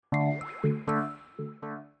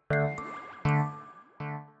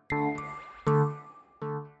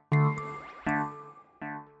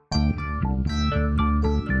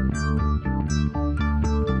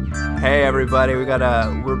Hey everybody,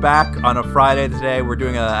 we're back on a Friday today. We're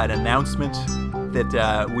doing an announcement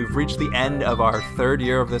that we've reached the end of our third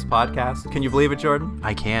year of this podcast. Can you believe it, Jordan?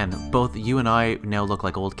 I can. Both you and I now look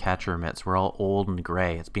like old catcher mitts. We're all old and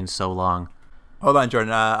gray. It's been so long. Hold on,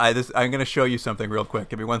 Jordan. I'm going to show you something real quick.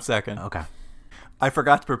 Give me 1 second. Okay. I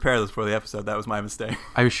forgot to prepare this for the episode. That was my mistake.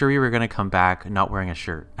 I was sure you were going to come back not wearing a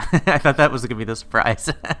shirt. I thought that was going to be the surprise.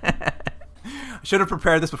 I should have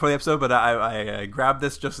prepared this before the episode, but I grabbed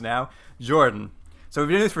this just now. Jordan, so we've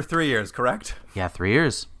been doing this for 3 years, correct? Yeah, 3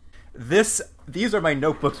 years. These are my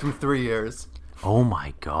notebooks from 3 years. Oh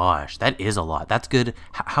my gosh, that is a lot. That's good.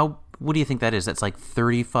 What do you think that is? That's like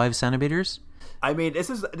 35 centimeters? I mean, this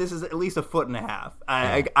is at least a foot and a half.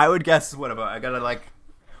 I would guess, I got like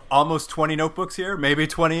almost 20 notebooks here, maybe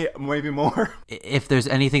 20, maybe more. If there's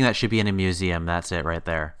anything that should be in a museum, that's it right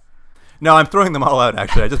there. No, I'm throwing them all out,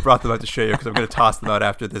 actually. I just brought them out to show you because I'm going to toss them out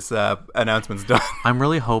after this announcement's done. I'm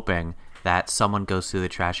really hoping that someone goes through the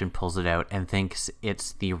trash and pulls it out and thinks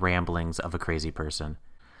it's the ramblings of a crazy person.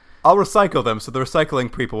 I'll recycle them, so the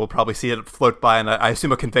recycling people will probably see it float by, and I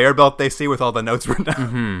assume a conveyor belt they see with all the notes written down.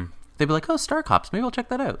 Mm-hmm. They'd be like, oh, Star Cops, maybe I'll check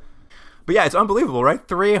that out. But yeah, it's unbelievable, right?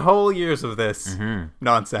 3 whole years of this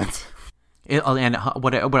nonsense. And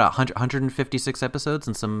what 156 episodes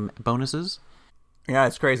and some bonuses? Yeah,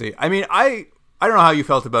 it's crazy. I mean, I don't know how you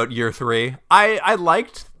felt about year 3. I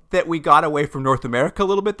liked that we got away from North America a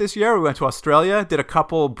little bit this year. We went to Australia, did a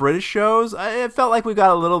couple British shows. It felt like we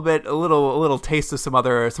got a little taste of some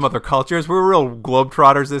other cultures. We were real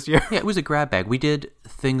globetrotters this year. Yeah, it was a grab bag. We did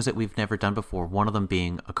things that we've never done before. One of them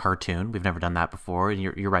being a cartoon. We've never done that before. And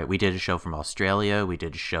you're right. We did a show from Australia. We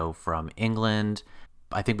did a show from England.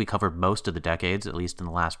 I think we covered most of the decades, at least in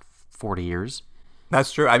the last 40 years.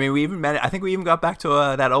 That's true. I mean, I think we even got back to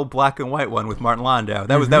that old black and white one with Martin Landau.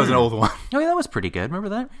 That was an old one. Oh, yeah, that was pretty good. Remember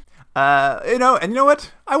that? You know what?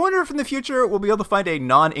 I wonder if in the future we'll be able to find a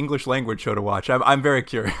non-English language show to watch. I'm very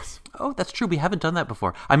curious. Oh, that's true. We haven't done that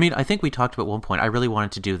before. I mean, I think we talked about at one point, I really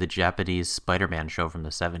wanted to do the Japanese Spider-Man show from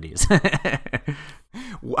the 70s.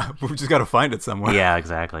 We just got to find it somewhere. Yeah,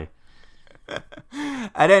 exactly.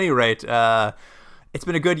 At any rate, it's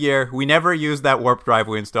been a good year. We never used that warp drive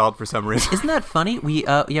we installed for some reason. Isn't that funny? We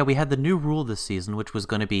had the new rule this season, which was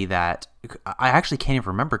going to be that I actually can't even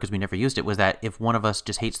remember because we never used it. Was that if one of us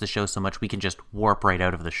just hates the show so much, we can just warp right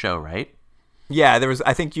out of the show, right? Yeah, there was.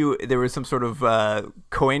 I think there was some sort of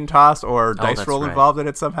coin toss or dice roll involved in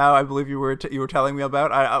it somehow. I believe you were telling me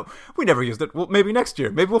about. We never used it. Well, maybe next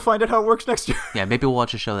year. Maybe we'll find out how it works next year. Yeah, maybe we'll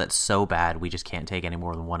watch a show that's so bad we just can't take any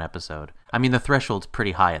more than one episode. I mean, the threshold's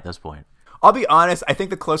pretty high at this point. I'll be honest, I think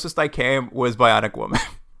the closest I came was Bionic Woman.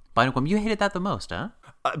 Bionic Woman, you hated that the most, huh?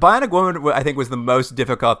 Bionic Woman, I think, was the most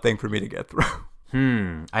difficult thing for me to get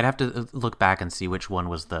through. I'd have to look back and see which one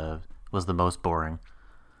was the most boring.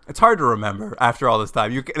 It's hard to remember after all this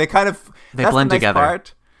time. They blend together.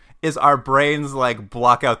 Part is our brains like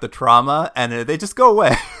block out the trauma and they just go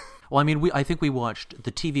away. Well, I mean, I think we watched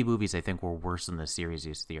the TV movies. I think were worse than the series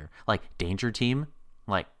this year. Like Danger Team,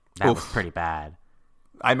 like that was pretty bad.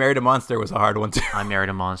 I Married a Monster was a hard one too. I Married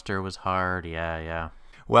a Monster was hard. Yeah.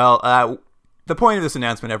 Well, the point of this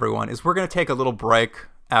announcement, everyone, is we're going to take a little break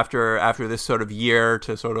after this sort of year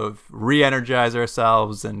to sort of re-energize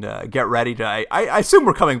ourselves and get ready to. I assume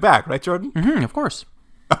we're coming back, right, Jordan? Mm-hmm, of course.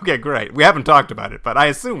 Okay, great. We haven't talked about it, but I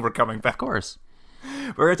assume we're coming back. Of course.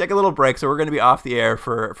 We're going to take a little break, so we're going to be off the air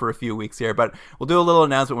for a few weeks here, but we'll do a little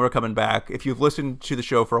announcement when we're coming back. If you've listened to the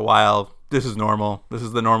show for a while, this is normal. This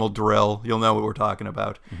is the normal drill. You'll know what we're talking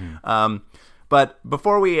about. Mm-hmm. But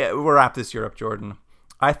before we wrap this year up, Jordan,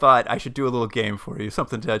 I thought I should do a little game for you,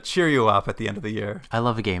 something to cheer you up at the end of the year. I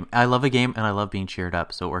love a game, and I love being cheered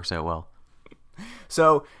up, so it works out well.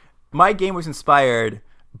 So my game was inspired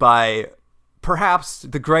by perhaps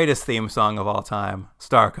the greatest theme song of all time,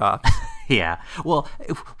 Star Cops. Yeah. Well,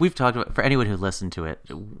 we've talked about, for anyone who listened to it,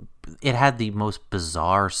 it had the most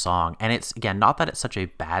bizarre song. And it's, again, not that it's such a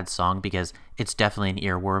bad song because it's definitely an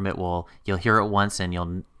earworm. You'll hear it once and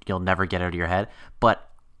you'll never get it out of your head. But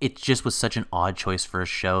it just was such an odd choice for a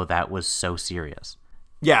show that was so serious.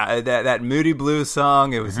 Yeah, that Moody Blues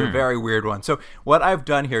song, it was a very weird one. So what I've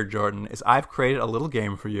done here, Jordan, is I've created a little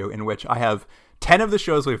game for you in which I have 10 of the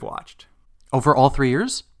shows we've watched. Over all 3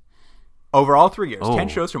 years? Over all 3 years. Oh. 10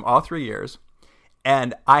 shows from all 3 years.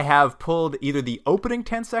 And I have pulled either the opening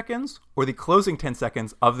 10 seconds or the closing 10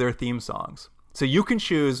 seconds of their theme songs. So you can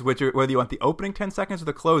choose whether you want the opening 10 seconds or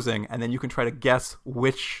the closing, and then you can try to guess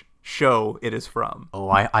which show it is from. Oh,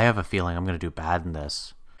 I have a feeling I'm going to do bad in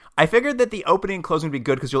this. I figured that the opening and closing would be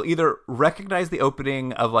good because you'll either recognize the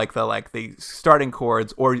opening of the starting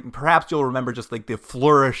chords, or perhaps you'll remember just like the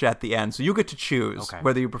flourish at the end. So you get to choose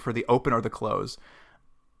whether you prefer the open or the close.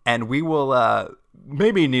 And we will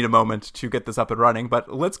maybe need a moment to get this up and running,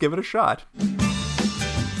 but let's give it a shot.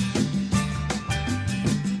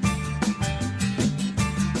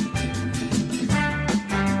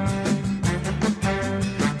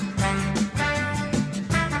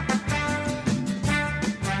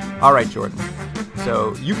 All right, Jordan.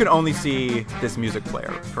 So you can only see this music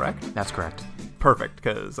player, correct? That's correct. Perfect,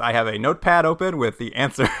 because I have a notepad open with the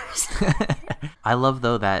answers. I love,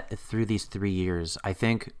 though, that through these 3 years, I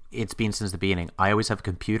think it's been since the beginning, I always have a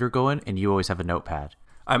computer going and you always have a notepad.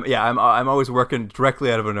 I'm always working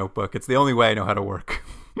directly out of a notebook. It's the only way I know how to work.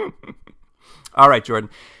 All right,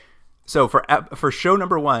 Jordan. So for show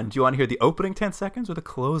number 1, do you want to hear the opening 10 seconds or the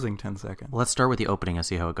closing 10 seconds? Let's start with the opening and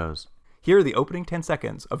see how it goes. Here are the opening 10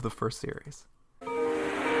 seconds of the first series.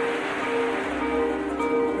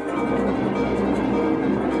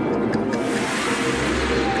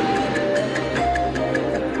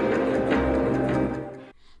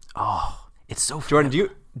 Oh, it's so fun. Jordan,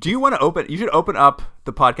 do you want to open? You should open up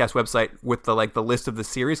the podcast website with the list of the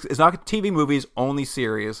series. It's not TV movies, only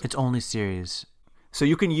series. It's only series. So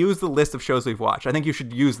you can use the list of shows we've watched. I think you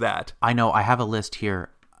should use that. I know. I have a list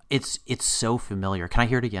here. It's so familiar. Can I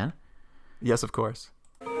hear it again? Yes, of course.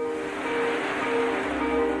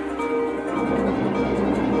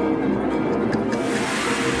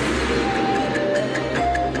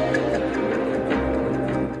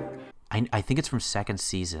 I think it's from second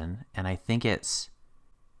season, and I think is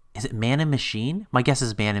it Man and Machine? My guess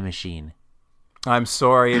is Man and Machine. I'm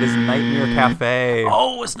sorry, it is Nightmare Cafe.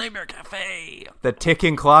 Oh, it's Nightmare Cafe. The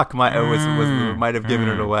ticking clock might have given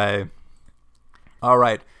it away. All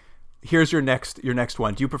right, here's your next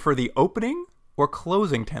one. Do you prefer the opening or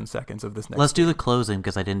closing 10 seconds of this next? Let's do the closing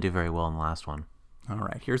because I didn't do very well in the last one. All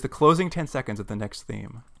right, here's the closing 10 seconds of the next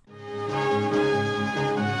theme.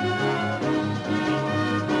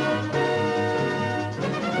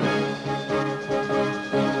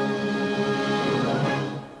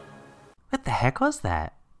 What the heck was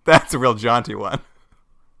that? That's a real jaunty one.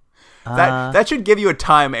 That should give you a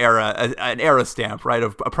time era, an era stamp, right,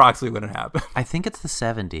 of approximately when it happened. I think it's the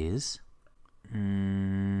 70s.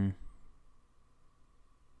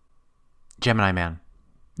 Gemini Man.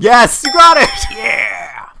 Yes, you got it!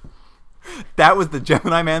 Yeah! That was the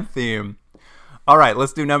Gemini Man theme. All right,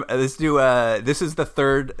 let's do this is the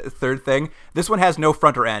third thing. This one has no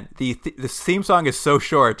front or end. The theme song is so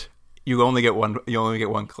short, you only get one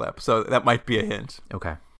clip. So that might be a hint.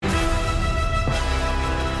 Okay.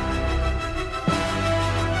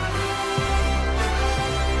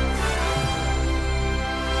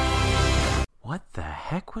 What the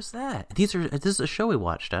heck was that? This is a show we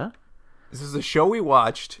watched, huh? This is a show we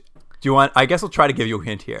watched. Do you want? I guess I'll try to give you a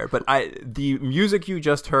hint here. But the music you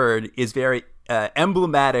just heard is very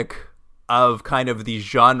emblematic of kind of the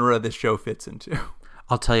genre this show fits into.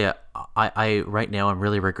 I'll tell you, I right now I'm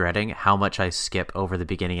really regretting how much I skip over the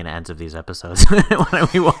beginning and ends of these episodes when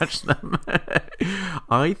we watch them.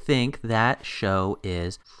 I think that show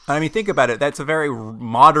is... I mean, think about it. That's a very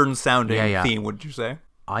modern sounding theme, wouldn't you say?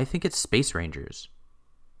 I think it's Space Rangers.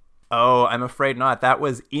 Oh, I'm afraid not. That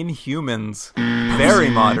was Inhumans. Very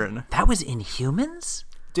modern. That was Inhumans?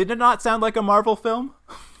 Did it not sound like a Marvel film?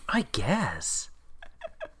 I guess.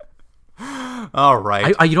 All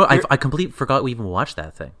right. I completely forgot we even watched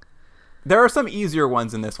that thing. There are some easier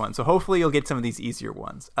ones in this one, so hopefully you'll get some of these easier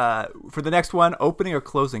ones. For the next one, opening or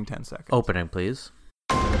closing 10 seconds? Opening, please.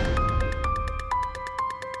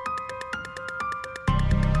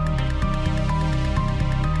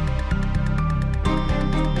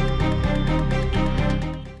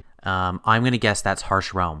 I'm going to guess that's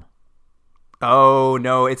Harsh Realm. Oh,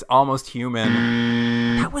 no, it's Almost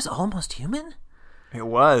Human. That was Almost Human? It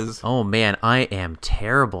was. Oh, man, I am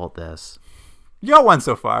terrible at this. You got one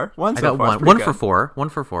so far. I got one. One for four. One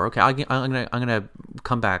for four. Okay, I'm gonna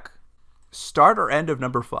come back. Start or end of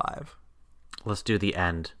number 5? Let's do the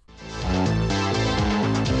end.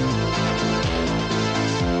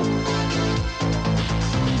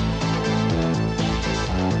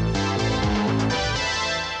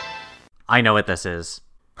 I know what this is.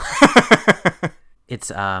 It's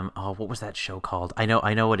what was that show called? I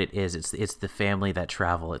know what it is. It's the family that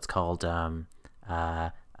travel. It's called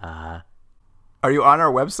Are you on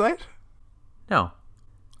our website? No.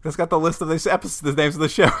 That's got the list of these episodes, the names of the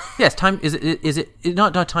show. Yes, is it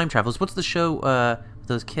not time travels? What's the show with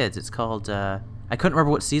those kids? It's called I couldn't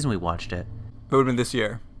remember what season we watched it. It would have been this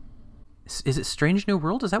year. Is it Strange New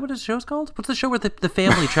World? Is that what the show's called? What's the show where the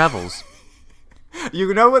family travels?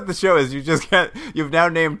 You know what the show is. You've now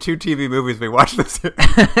named 2 TV movies we watched this year.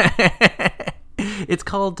 It's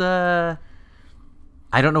called, I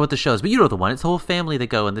don't know what the show is, but you know the one. It's the whole family that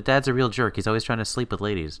go, and the dad's a real jerk. He's always trying to sleep with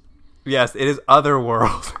ladies. Yes, it is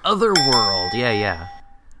Otherworld. Otherworld, yeah.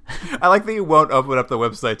 I like that you won't open up the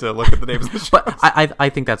website to look at the names of the shows. But I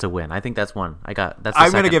think that's a win. I think that's one.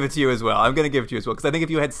 I'm going to give it to you as well. Because I think if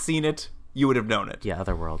you had seen it, you would have known it. Yeah,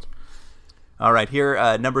 Otherworld. All right,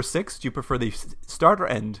 here, number 6. Do you prefer the start or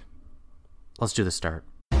end? Let's do the start.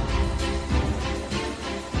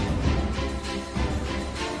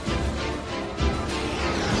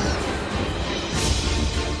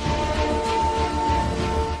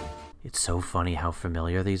 It's so funny how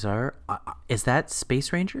familiar these are. Is that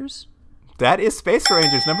Space Rangers? That is Space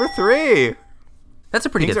Rangers, number 3. That's a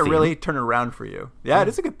pretty good theme. Things are really turning around for you. Yeah, it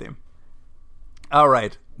is a good theme. All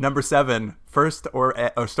right, number 7. First or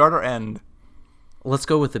start or end? Let's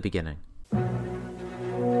go with the beginning.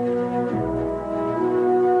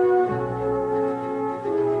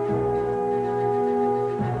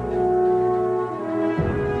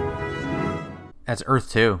 That's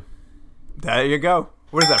Earth 2. There you go.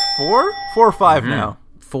 What is that, 4? 4 or 5 now?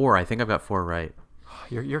 4. I think I've got 4 right.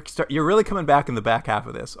 You're really coming back in the back half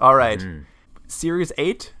of this. All right. Series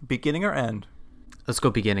 8, beginning or end? Let's go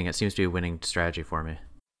beginning. It seems to be a winning strategy for me.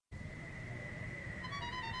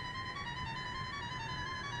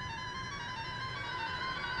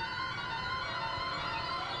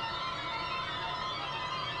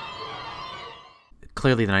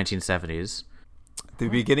 Clearly the 1970s. The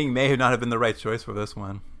beginning may not have been the right choice for this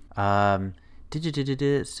one. It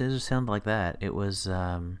doesn't sound like that. It was,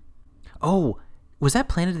 was that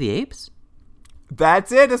Planet of the Apes?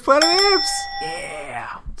 That's it. It's Planet of the Apes.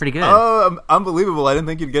 Yeah. Pretty good. Oh, unbelievable. I didn't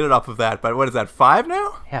think you'd get it off of that. But what is that, 5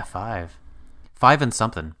 now? Yeah, 5. 5 and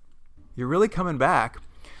something. You're really coming back.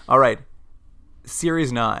 All right.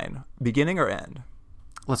 Series 9, beginning or end?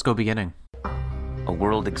 Let's go beginning. A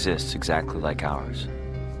world exists exactly like ours.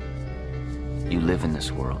 You live in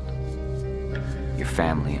this world. Your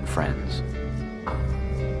family and friends.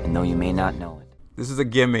 And though you may not know it. This is a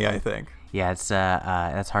gimme, I think. Yeah,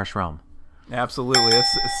 that's Harsh Realm. Absolutely.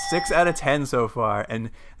 That's 6 out of 10 so far.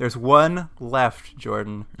 And there's one left,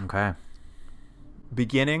 Jordan. Okay.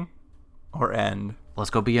 Beginning or end?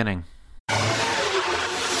 Let's go beginning.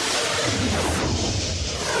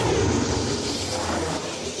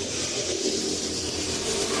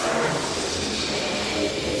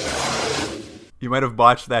 You might have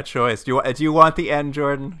botched that choice. Do you want the end,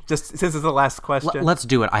 Jordan? Just since it's the last question. Let's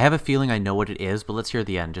do it. I have a feeling I know what it is, but let's hear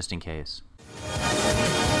the end just in case.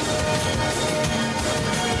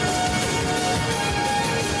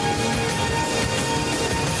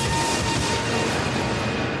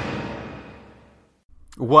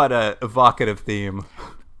 What a evocative theme.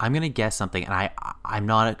 I'm going to guess something, and I'm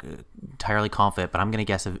not entirely confident, but I'm going to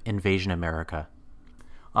guess Invasion America.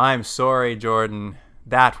 I'm sorry, Jordan.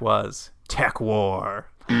 That was Tech War.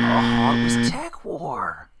 Oh, it was Tech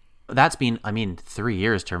War. That's been, 3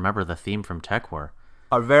 years to remember the theme from Tech War.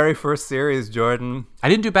 Our very first series, Jordan. I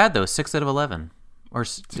didn't do bad, though. 6 out of 11. Or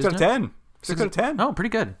 6 out of 10. 6 out of 10. Oh, pretty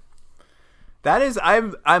good. That is,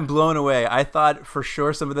 I'm blown away. I thought for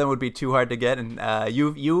sure some of them would be too hard to get, and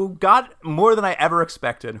you got more than I ever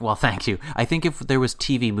expected. Well, thank you. I think if there was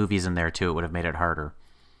TV movies in there, too, it would have made it harder.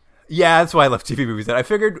 Yeah, that's why I left TV movies. I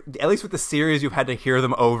figured, at least with the series, you've had to hear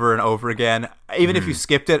them over and over again. Even if you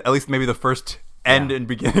skipped it, at least maybe the first end and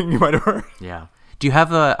beginning you might have heard. Yeah. Do you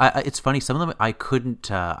have it's funny, some of them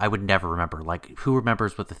I would never remember. Like, who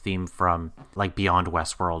remembers what the theme from, like, Beyond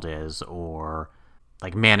Westworld is, or,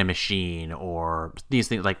 like, Man and Machine, or these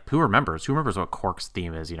things, like, who remembers? Who remembers what Quark's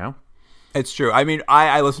theme is, you know? It's true. I mean,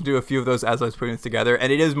 I listened to a few of those as I was putting this together,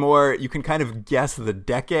 and it is more, you can kind of guess the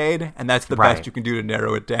decade, and that's the best you can do to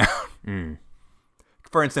narrow it down.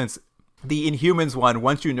 For instance, the Inhumans one,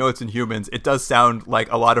 once you know it's Inhumans, it does sound like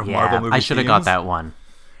a lot of Marvel movies. I should have got that one.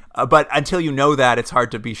 But until you know that, it's hard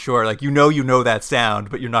to be sure. Like, you know that sound,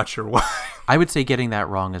 but you're not sure why. I would say getting that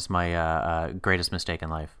wrong is my greatest mistake in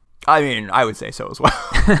life. I mean, I would say so as well.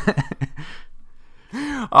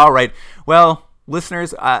 All right. Well,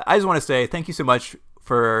 listeners, I just want to say thank you so much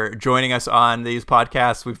for joining us on these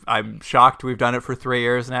podcasts. I'm shocked we've done it for 3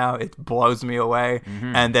 years now. It blows me away.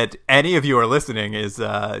 And that any of you are listening is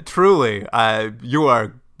truly, you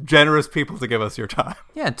are generous people to give us your time.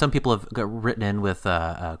 Yeah, and some people have written in with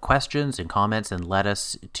questions and comments and led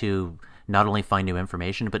us to not only find new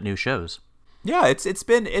information, but new shows. Yeah, it's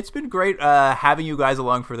been great having you guys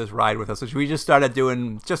along for this ride with us, which we just started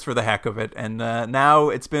doing just for the heck of it, and now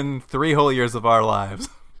it's been 3 whole years of our lives.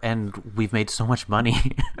 and we've made so much money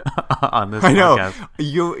on this I know.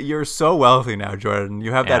 podcast. You're so wealthy now, Jordan.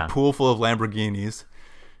 You have Yeah. that pool full of Lamborghinis.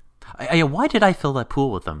 Why did I fill that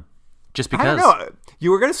pool with them? Just I because don't know.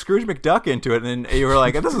 You were going to Scrooge McDuck into it, and then you were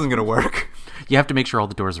like, this isn't going to work. you have to make sure all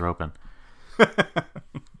the doors are open.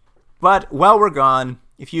 But while we're gone,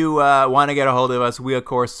 if you want to get a hold of us, we, of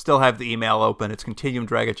course, still have the email open. It's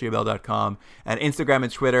continuumdrag@gmail.com. And Instagram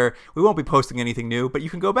and Twitter, we won't be posting anything new, but you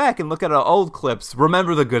can go back and look at our old clips.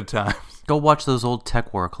 Remember the good times. Go watch those old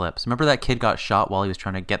Tech War clips. Remember that kid got shot while he was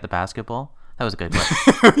trying to get the basketball? That was a good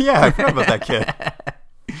clip. Yeah, I forgot about that kid.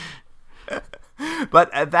 But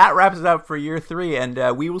that wraps it up for year 3,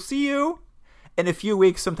 and we will see you in a few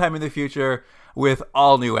weeks sometime in the future with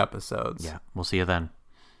all new episodes. Yeah, we'll see you then.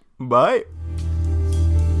 Bye.